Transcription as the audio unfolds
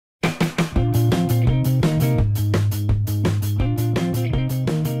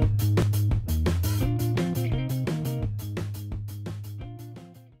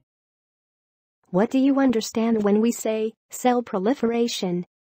What do you understand when we say cell proliferation?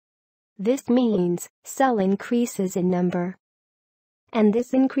 This means cell increases in number. And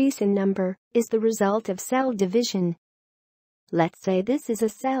this increase in number is the result of cell division. Let's say this is a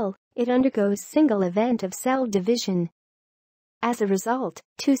cell, it undergoes single event of cell division. As a result,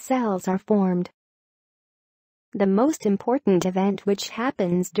 two cells are formed. The most important event which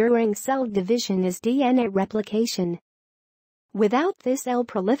happens during cell division is DNA replication. Without this, cell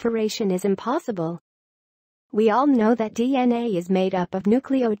proliferation is impossible. We all know that DNA is made up of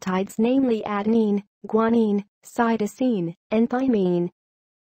nucleotides, namely adenine, guanine, cytosine, and thymine.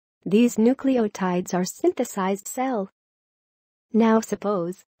 These nucleotides are synthesized cell. Now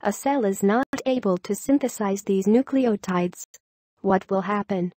suppose a cell is not able to synthesize these nucleotides. What will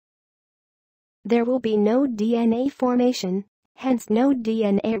happen? There will be no DNA formation, hence no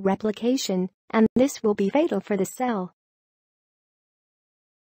DNA replication, and this will be fatal for the cell.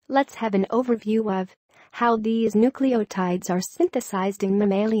 Let's have an overview of how these nucleotides are synthesized in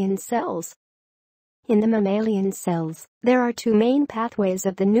mammalian cells. In the mammalian cells, there are two main pathways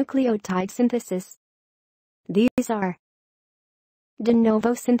of the nucleotide synthesis. These are de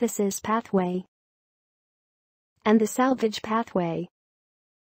novo synthesis pathway and the salvage pathway.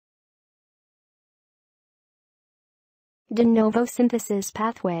 De novo synthesis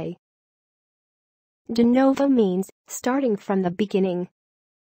pathway. De novo means starting from the beginning.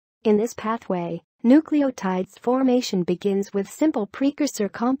 In this pathway, nucleotides formation begins with simple precursor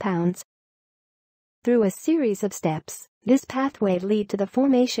compounds. Through a series of steps, this pathway leads to the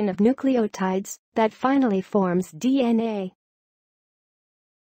formation of nucleotides that finally forms DNA.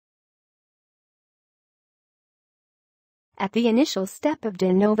 At the initial step of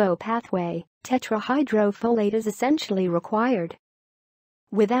de novo pathway, tetrahydrofolate is essentially required.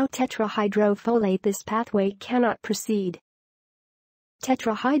 Without tetrahydrofolate, this pathway cannot proceed.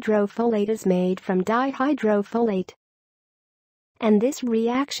 Tetrahydrofolate is made from dihydrofolate, and this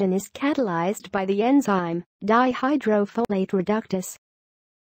reaction is catalyzed by the enzyme dihydrofolate reductase.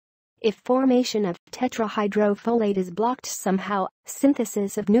 If formation of tetrahydrofolate is blocked somehow,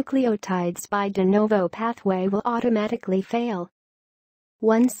 synthesis of nucleotides by de novo pathway will automatically fail.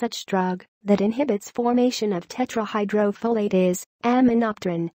 One such drug that inhibits formation of tetrahydrofolate is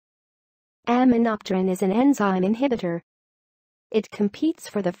Aminopterin. Aminopterin is an enzyme inhibitor. It competes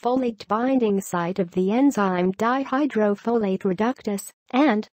for the folate binding site of the enzyme dihydrofolate reductase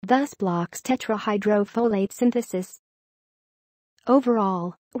and thus blocks tetrahydrofolate synthesis.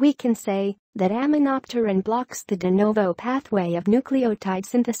 Overall, we can say that Aminopterin blocks the de novo pathway of nucleotide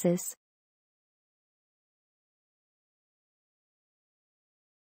synthesis.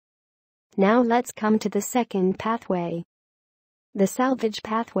 Now let's come to the second pathway, the salvage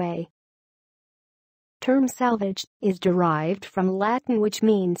pathway. Term salvage is derived from Latin, which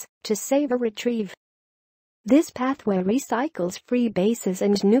means to save or retrieve. This pathway recycles free bases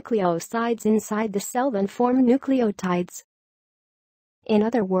and nucleosides inside the cell and form nucleotides. In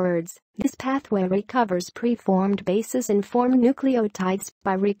other words, this pathway recovers preformed bases and form nucleotides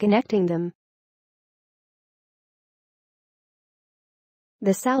by reconnecting them.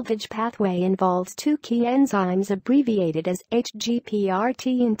 The salvage pathway involves two key enzymes abbreviated as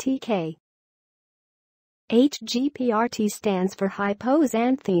HGPRT and TK. HGPRT stands for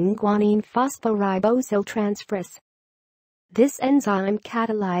hypoxanthine guanine phosphoribosyl transferase. This enzyme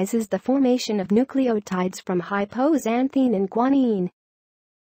catalyzes the formation of nucleotides from hypoxanthine and guanine.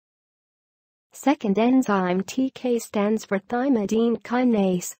 Second enzyme TK stands for thymidine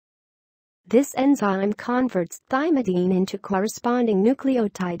kinase. This enzyme converts thymidine into corresponding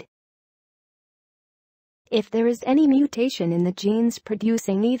nucleotide. If there is any mutation in the genes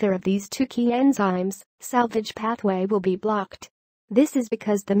producing either of these two key enzymes, salvage pathway will be blocked. This is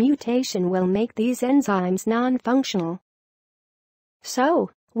because the mutation will make these enzymes non-functional.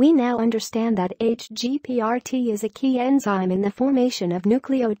 So, we now understand that HGPRT is a key enzyme in the formation of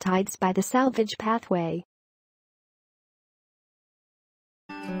nucleotides by the salvage pathway.